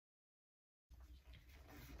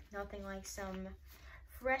Nothing like some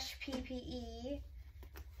fresh PPE,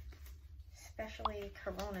 especially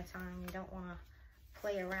Corona time. You don't want to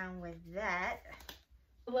play around with that.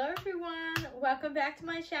 Hello everyone, welcome back to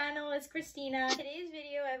my channel. It's Christina. In today's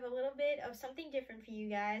video, I have a little bit of something different for you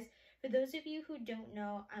guys. For those of you who don't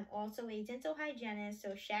know, I'm also a dental hygienist,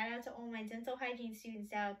 so shout out to all my dental hygiene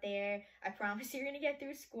students out there. I promise you're going to get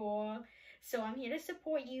through school. So I'm here to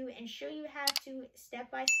support you and show you how to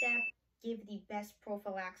step by step give the best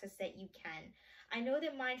prophylaxis that you can. I know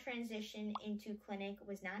that my transition into clinic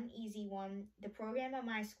was not an easy one. The program at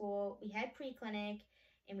my school, we had pre-clinic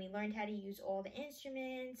and we learned how to use all the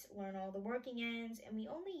instruments, learn all the working ends, and we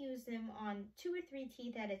only used them on 2 or 3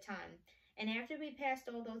 teeth at a time. And after we passed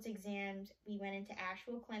all those exams, we went into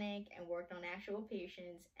actual clinic and worked on actual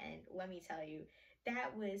patients. And let me tell you,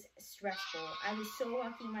 that was stressful. I was so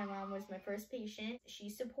lucky my mom was my first patient. She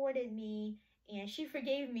supported me and she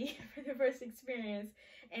forgave me for the first experience.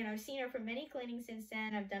 And I've seen her for many cleanings since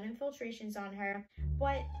then. I've done infiltrations on her.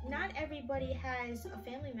 But not everybody has a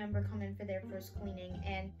family member come in for their first cleaning.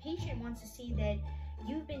 And patient wants to see that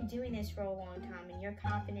you've been doing this for a long time and you're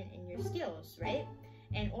confident in your skills, right?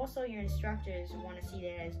 And also your instructors want to see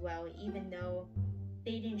that as well, even though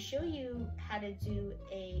they didn't show you how to do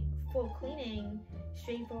a full cleaning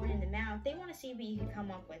straightforward in the mouth. They want to see what you can come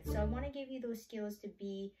up with. So I want to give you those skills to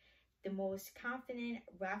be the most confident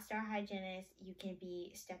rockstar hygienist you can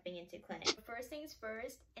be stepping into clinic. First things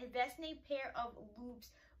first, invest in a pair of loupes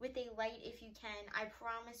with a light if you can. I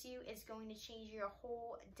promise you it's going to change your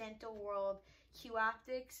whole dental world.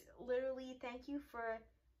 Q-Optics, literally, thank you for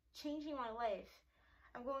changing my life.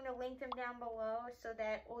 I'm going to link them down below so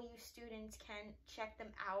that all you students can check them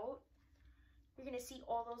out. You're going to see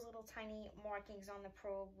all those little tiny markings on the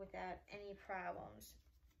probe without any problems.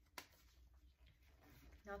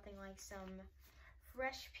 Nothing like some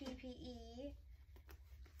fresh PPE,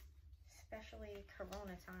 especially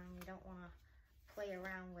Corona time. You don't want to play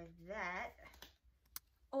around with that.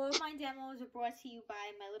 All of my demos are brought to you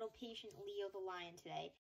by my little patient Leo the Lion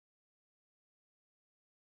today.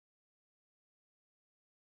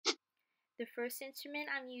 The first instrument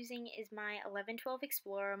I'm using is my 1112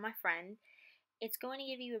 Explorer, my friend. It's going to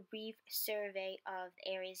give you a brief survey of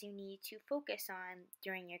the areas you need to focus on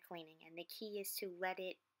during your cleaning, and the key is to let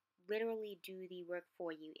it literally do the work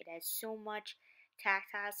for you. It has so much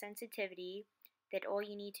tactile sensitivity that all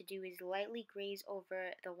you need to do is lightly graze over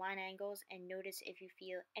the line angles and notice if you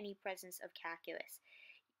feel any presence of calculus.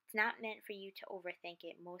 It's not meant for you to overthink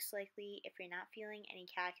it. Most likely, if you're not feeling any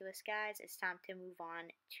calculus, guys, it's time to move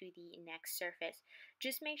on to the next surface.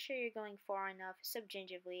 Just make sure you're going far enough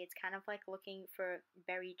subjectively. It's kind of like looking for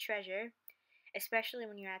buried treasure, especially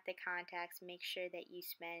when you're at the contacts. Make sure that you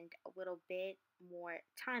spend a little bit more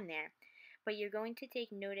time there. But you're going to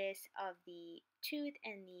take notice of the tooth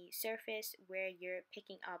and the surface where you're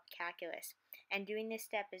picking up calculus. And doing this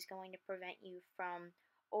step is going to prevent you from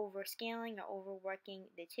overscaling or overworking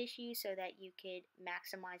the tissue so that you could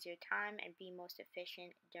maximize your time and be most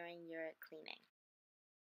efficient during your cleaning.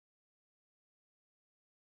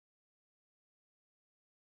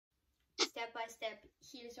 Step by step,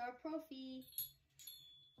 here's our prophy.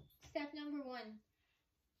 Step number 1.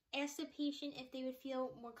 Ask the patient if they would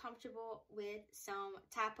feel more comfortable with some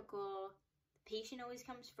topical. The patient always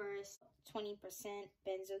comes first. 20%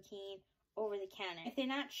 benzocaine over the counter. If they're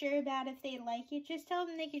not sure about if they like it, just tell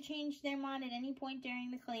them they could change their mind at any point during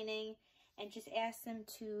the cleaning, and just ask them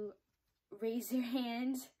to raise their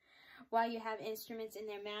hands while you have instruments in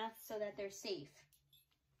their mouth so that they're safe.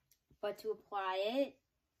 But to apply it,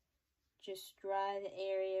 just dry the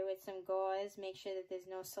area with some gauze. Make sure that there's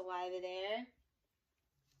no saliva there.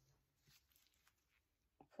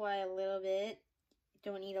 Apply a little bit,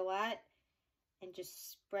 don't need a lot, and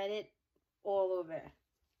just spread it all over.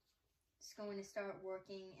 It's going to start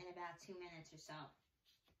working in about 2 minutes or so.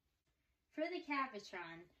 For the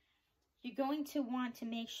Cavitron, you're going to want to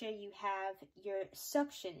make sure you have your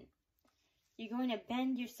suction. You're going to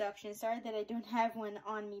bend your suction. Sorry that I don't have one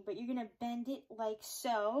on me, but you're going to bend it like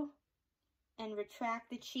so and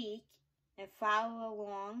retract the cheek and follow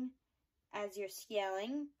along as you're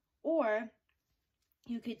scaling. Or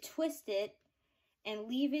you could twist it and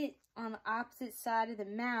leave it on the opposite side of the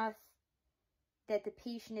mouth that the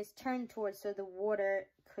patient is turned towards so the water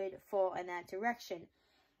could fall in that direction.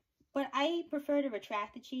 But I prefer to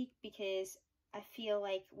retract the cheek because I feel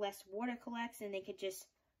like less water collects and they could just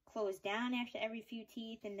close down after every few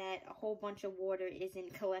teeth and that a whole bunch of water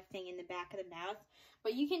isn't collecting in the back of the mouth.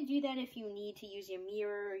 But you can do that if you need to use your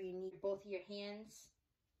mirror or you need both of your hands.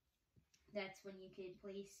 That's when you could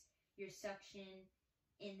place your suction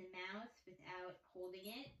in the mouth without holding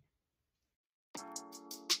it.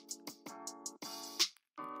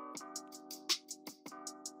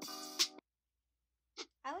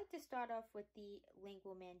 start off with the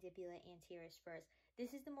lingual mandibular anteriors first.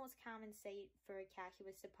 This is the most common site for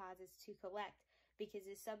calculus deposits to collect because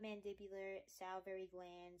the submandibular salivary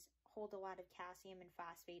glands hold a lot of calcium and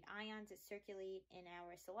phosphate ions that circulate in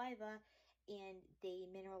our saliva, and they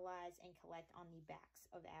mineralize and collect on the backs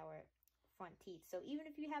of our front teeth. So even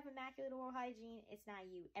if you have immaculate oral hygiene, it's not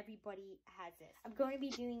you. Everybody has this. I'm going to be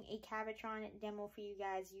doing a Cavitron demo for you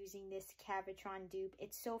guys using this Cavitron dupe.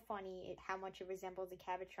 It's so funny how much it resembles a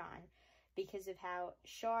Cavitron because of how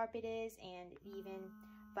sharp it is and even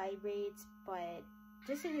vibrates. But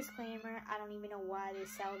just a disclaimer, I don't even know why they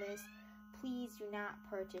sell this. Please do not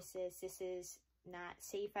purchase this. This is not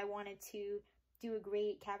safe. I wanted to do a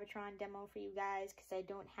great Cavitron demo for you guys because I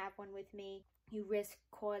don't have one with me. You risk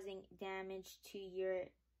causing damage to your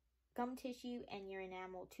gum tissue and your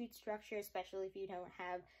enamel tooth structure, especially if you don't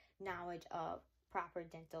have knowledge of proper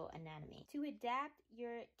dental anatomy. To adapt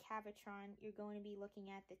your Cavitron, you're going to be looking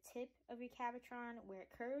at the tip of your Cavitron where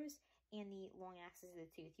it curves and the long axis of the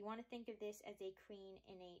tooth. You want to think of this as a crane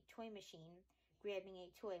in a toy machine grabbing a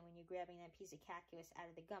toy. When you're grabbing that piece of calculus out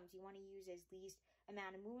of the gums, you want to use as least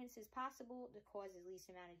amount of movements as possible to cause as least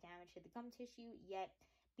amount of damage to the gum tissue, yet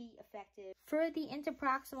be effective. For the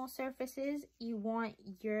interproximal surfaces, you want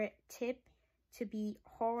your tip to be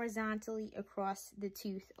horizontally across the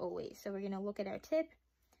tooth always. So we're going to look at our tip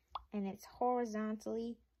and it's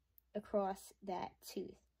horizontally across that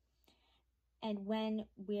tooth. And when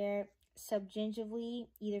we're subgingivally,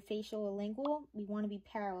 either facial or lingual, we want to be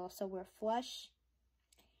parallel. So we're flush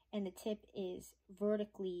and the tip is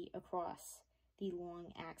vertically across the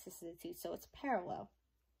long axis of the tooth. So it's parallel.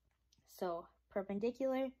 So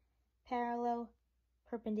perpendicular, parallel,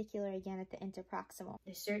 perpendicular again at the interproximal.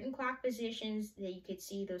 There's certain clock positions that you could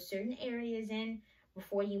see those certain areas in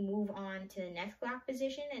before you move on to the next clock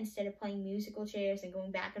position instead of playing musical chairs and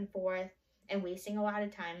going back and forth and wasting a lot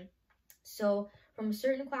of time. So from a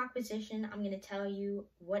certain clock position, I'm going to tell you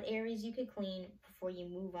what areas you could clean before you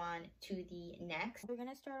move on to the next. We're going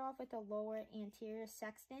to start off with the lower anterior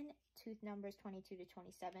sexton, tooth numbers 22 to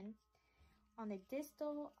 27. On the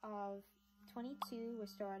distal of 22, we're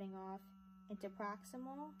starting off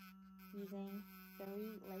interproximal using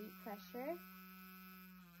very light pressure,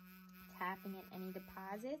 tapping at any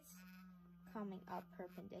deposits, coming up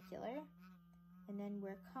perpendicular, and then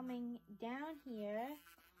we're coming down here,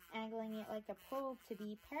 angling it like a probe to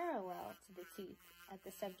be parallel to the tooth at the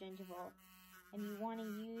subgingival. And you want to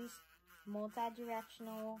use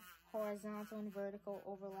multi-directional, horizontal and vertical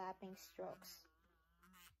overlapping strokes.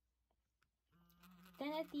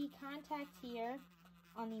 Then at the contact here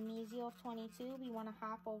on the mesial of 22, we want to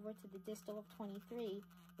hop over to the distal of 23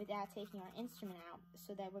 without taking our instrument out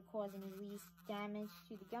so that we're causing the least damage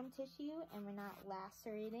to the gum tissue and we're not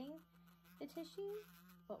lacerating the tissue,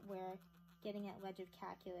 but we're getting that ledge of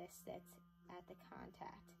calculus that's at the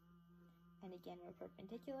contact. And again, we're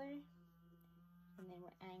perpendicular, and then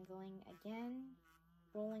we're angling again,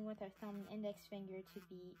 rolling with our thumb and index finger to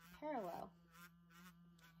be parallel.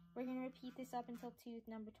 We're going to repeat this up until tooth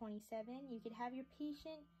number 27. You could have your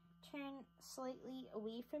patient turn slightly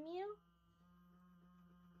away from you.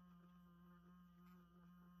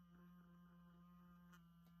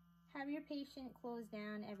 Have your patient close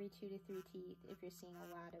down every 2 to 3 teeth if you're seeing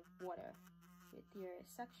a lot of water. With your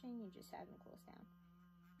suction, you just have them close down.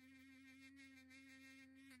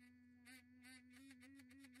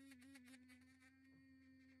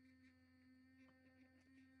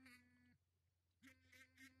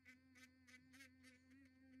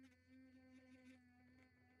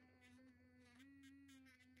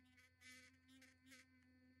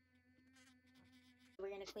 We're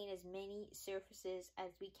going to clean as many surfaces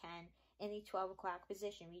as we can in the 12 o'clock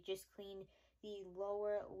position. We just cleaned the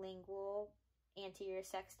lower lingual anterior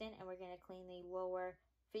sexton, and we're going to clean the lower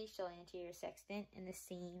facial anterior sexton in the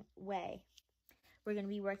same way. We're going to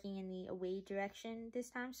be working in the away direction this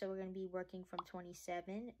time, so we're going to be working from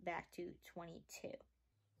 27 back to 22.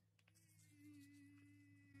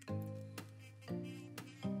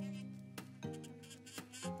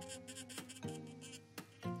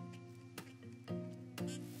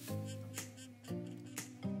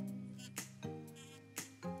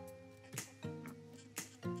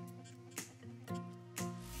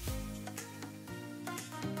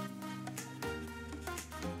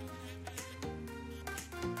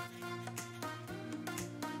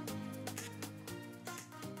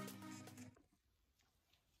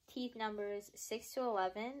 Teeth numbers 6 to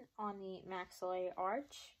 11 on the maxillary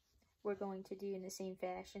arch, we're going to do in the same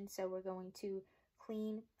fashion. So we're going to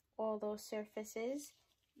clean all those surfaces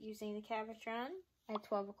using the Cavitron at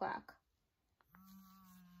 12 o'clock.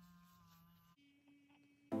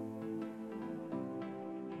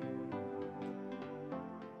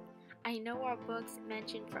 I know our books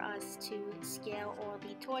mention for us to scale all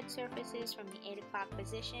the toward surfaces from the 8 o'clock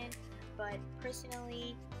position, but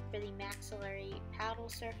personally, for the maxillary palatal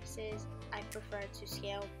surfaces, I prefer to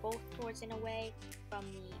scale both towards and away from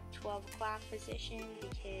the 12 o'clock position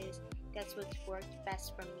because that's what's worked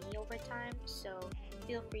best for me over time. So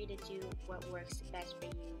feel free to do what works best for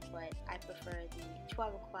you, but I prefer the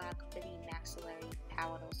 12 o'clock for the maxillary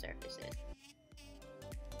palatal surfaces.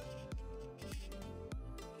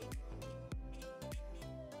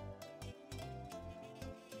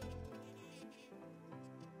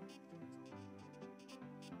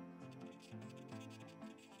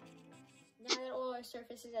 Now that all our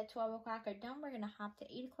surfaces at 12 o'clock are done, we're going to hop to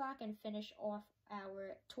 8 o'clock and finish off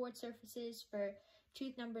our toward surfaces for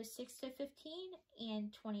tooth numbers 6 to 15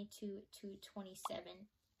 and 22 to 27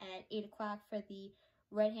 at 8 o'clock for the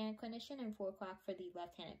right-handed clinician and 4 o'clock for the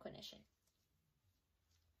left-handed clinician.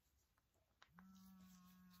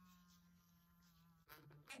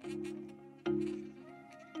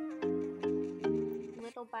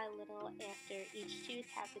 Little by little, after each tooth,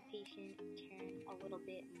 have the patient turn a little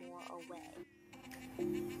bit more away.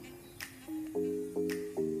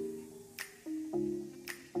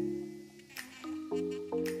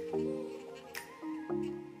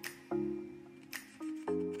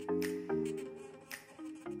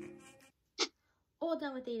 All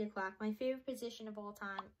done with 8 o'clock. My favorite position of all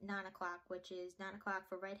time, 9 o'clock, which is 9 o'clock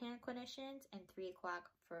for right-hand clinicians and 3 o'clock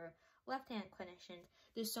for left-hand clinicians.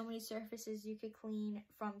 There's so many surfaces you could clean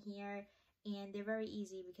from here, and they're very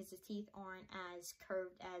easy because the teeth aren't as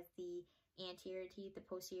curved as the anterior teeth. The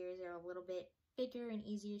posteriors are a little bit bigger and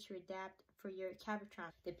easier to adapt for your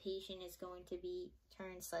cavitron. The patient is going to be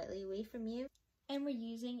turned slightly away from you, and we're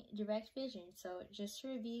using direct vision. So just to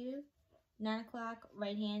review, 9 o'clock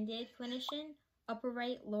right-handed clinician, upper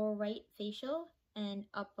right, lower right facial, and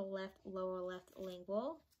upper left, lower left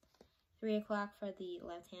lingual. 3 o'clock for the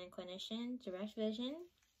left-hand clinician, direct vision,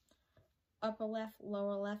 upper left,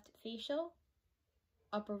 lower left facial,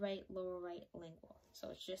 upper right, lower right lingual. So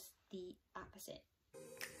it's just the opposite.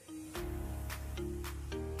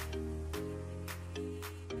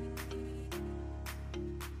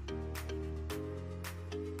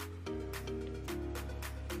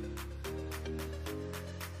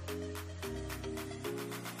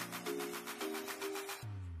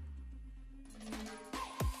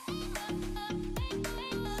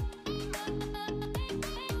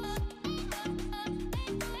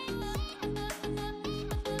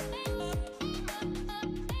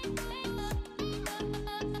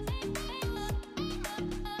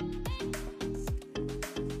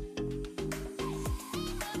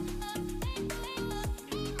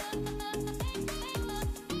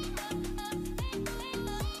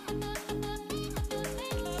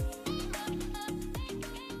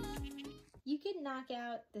 Knock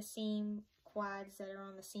out the same quads that are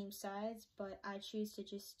on the same sides, but I choose to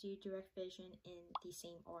just do direct vision in the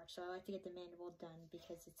same arch. So I like to get the mandible done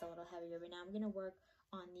because it's a little heavier. But now I'm going to work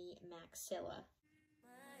on the maxilla.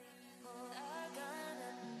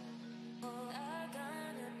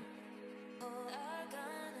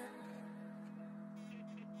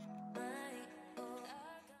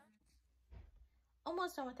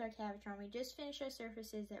 Almost done with our cavitron. We just finished our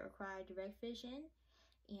surfaces that require direct vision.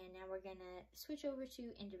 And now we're going to switch over to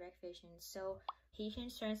indirect vision. So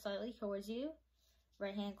patients turn slightly towards you.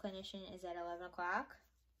 Right-hand clinician is at 11 o'clock.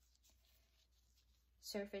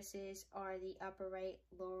 Surfaces are the upper right,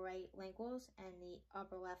 lower right linguals and the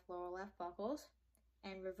upper left, lower left buccals.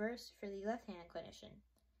 And reverse for the left-hand clinician.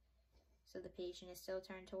 So the patient is still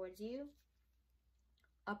turned towards you.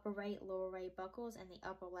 Upper right, lower right buccals and the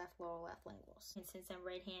upper left, lower left linguals. And since I'm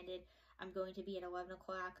right-handed, I'm going to be at 11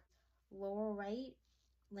 o'clock. Lower right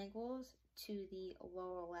linguals to the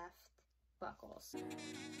lower left buccals.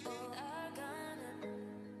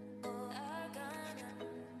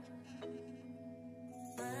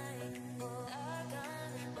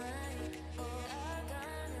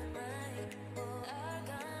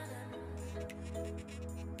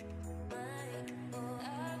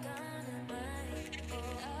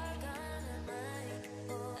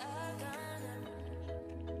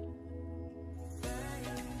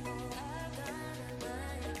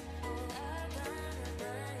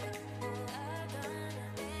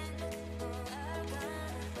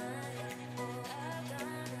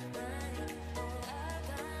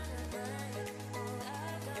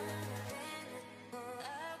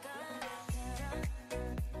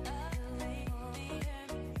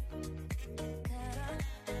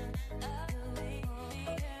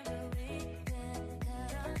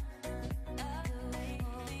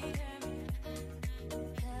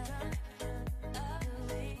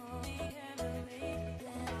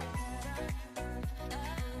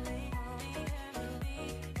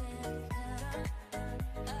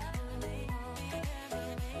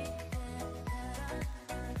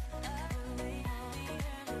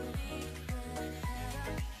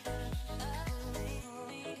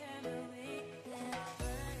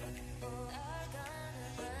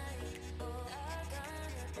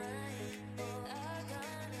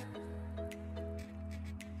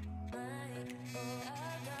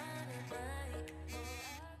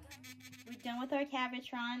 done with our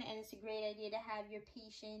Cavitron, and it's a great idea to have your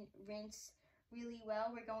patient rinse really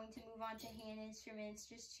well. We're going to move on to hand instruments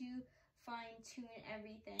just to fine-tune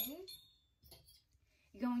everything.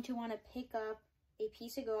 You're going to want to pick up a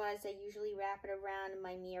piece of gauze. I usually wrap it around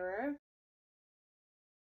my mirror.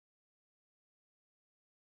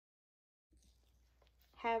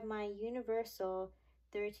 Have my universal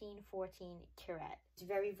 1314 Curette. It's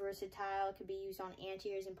very versatile. It could be used on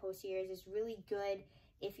anteriors and posteriors. It's really good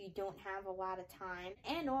if you don't have a lot of time,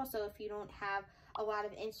 and also if you don't have a lot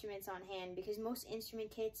of instruments on hand, because most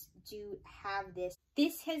instrument kits do have this.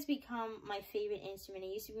 This has become my favorite instrument.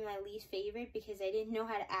 It used to be my least favorite because I didn't know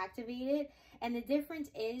how to activate it. And the difference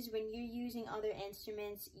is when you're using other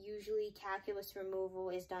instruments, usually calculus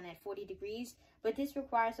removal is done at 40 degrees, but this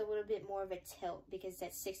requires a little bit more of a tilt because it's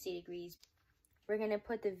at 60 degrees. We're going to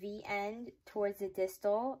put the V end towards the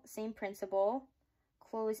distal, same principle.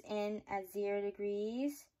 Close in at 0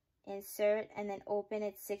 degrees, insert, and then open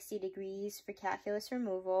at 60 degrees for calculus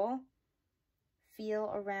removal.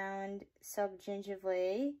 Feel around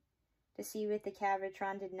subgingivally to see if the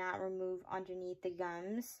Cavitron did not remove underneath the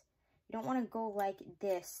gums. You don't want to go like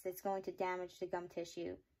this. That's going to damage the gum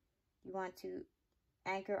tissue. You want to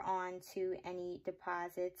anchor on to any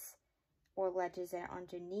deposits or ledges that are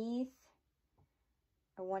underneath.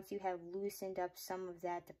 And once you have loosened up some of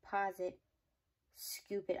that deposit,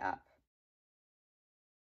 scoop it up.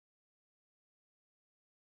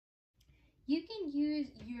 You can use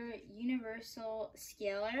your universal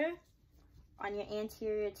scaler on your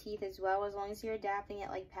anterior teeth as well, as long as you're adapting it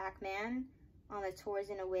like Pac-Man on the towards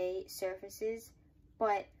and away surfaces.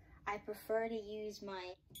 But I prefer to use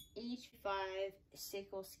my H5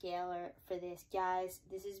 Sickle scaler for this. Guys,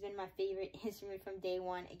 this has been my favorite instrument from day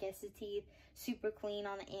one. It gets the teeth super clean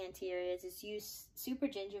on the anteriors. It's used super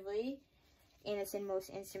gingivally, and it's in most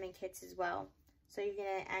instrument kits as well. So you're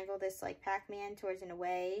going to angle this like Pac-Man towards and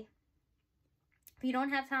away. If you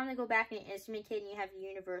don't have time to go back in your instrument kit and you have your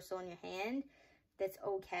universal in your hand, that's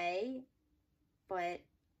okay. But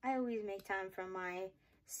I always make time for my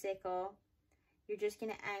Sickle. You're just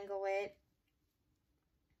going to angle it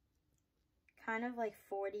kind of like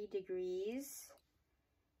 40 degrees.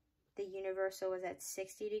 The universal was at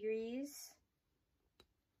 60 degrees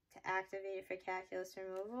to activate it for calculus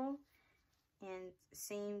removal. And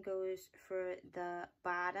same goes for the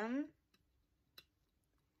bottom.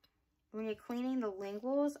 When you're cleaning the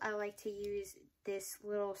linguals, I like to use this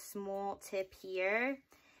little small tip here,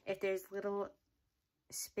 if there's little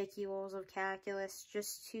spicules of calculus,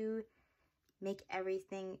 just to make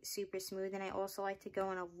everything super smooth. And I also like to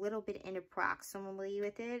go in a little bit interproximally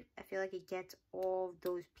with it. I feel like it gets all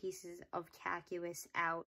those pieces of calculus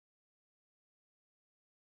out.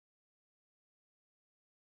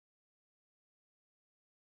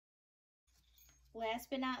 Last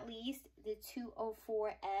but not least, the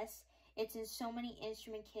 204S. It's in so many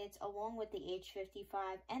instrument kits along with the H55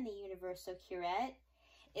 and the universal Curette.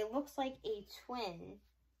 It looks like a twin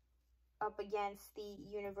up against the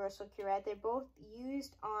universal Curette. They're both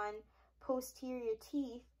used on posterior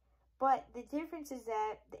teeth, but the difference is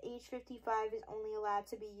that the H55 is only allowed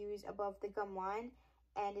to be used above the gum line,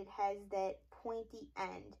 and it has that pointy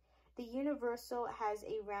end. The universal has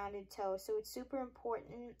a rounded toe, so it's super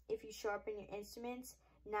important if you sharpen your instruments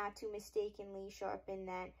not to mistakenly sharpen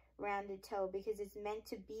that rounded toe, because it's meant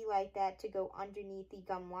to be like that to go underneath the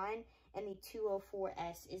gum line, and the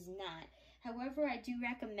 204S is not. However, I do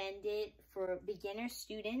recommend it for beginner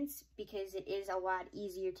students because it is a lot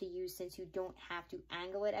easier to use since you don't have to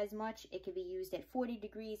angle it as much. It can be used at 40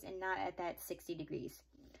 degrees and not at that 60 degrees.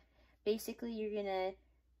 Basically, you're going to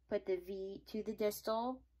put the V to the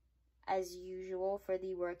distal as usual for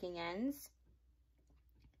the working ends.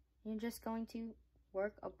 You're just going to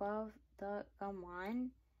work above the gum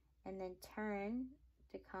line and then turn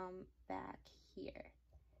to come back here.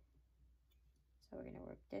 So we're going to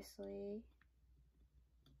work distally.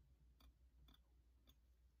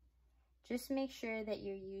 Just make sure that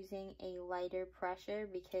you're using a lighter pressure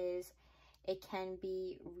because it can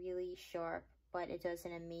be really sharp, but it does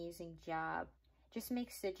an amazing job. Just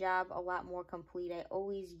makes the job a lot more complete. I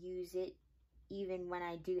always use it even when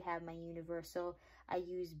I do have my universal. I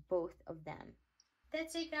use both of them.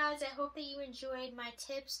 That's it, guys. I hope that you enjoyed my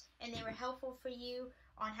tips and they were helpful for you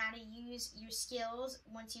on how to use your skills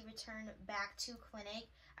once you return back to clinic.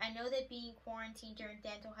 I know that being quarantined during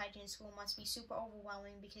dental hygiene school must be super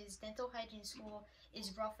overwhelming because dental hygiene school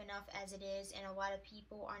is rough enough as it is, and a lot of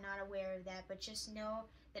people are not aware of that. But just know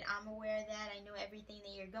that I'm aware of that. I know everything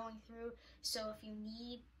that you're going through. So if you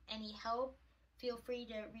need any help, feel free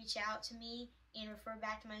to reach out to me and refer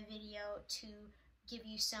back to my video to give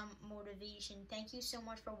you some motivation. Thank you so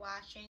much for watching.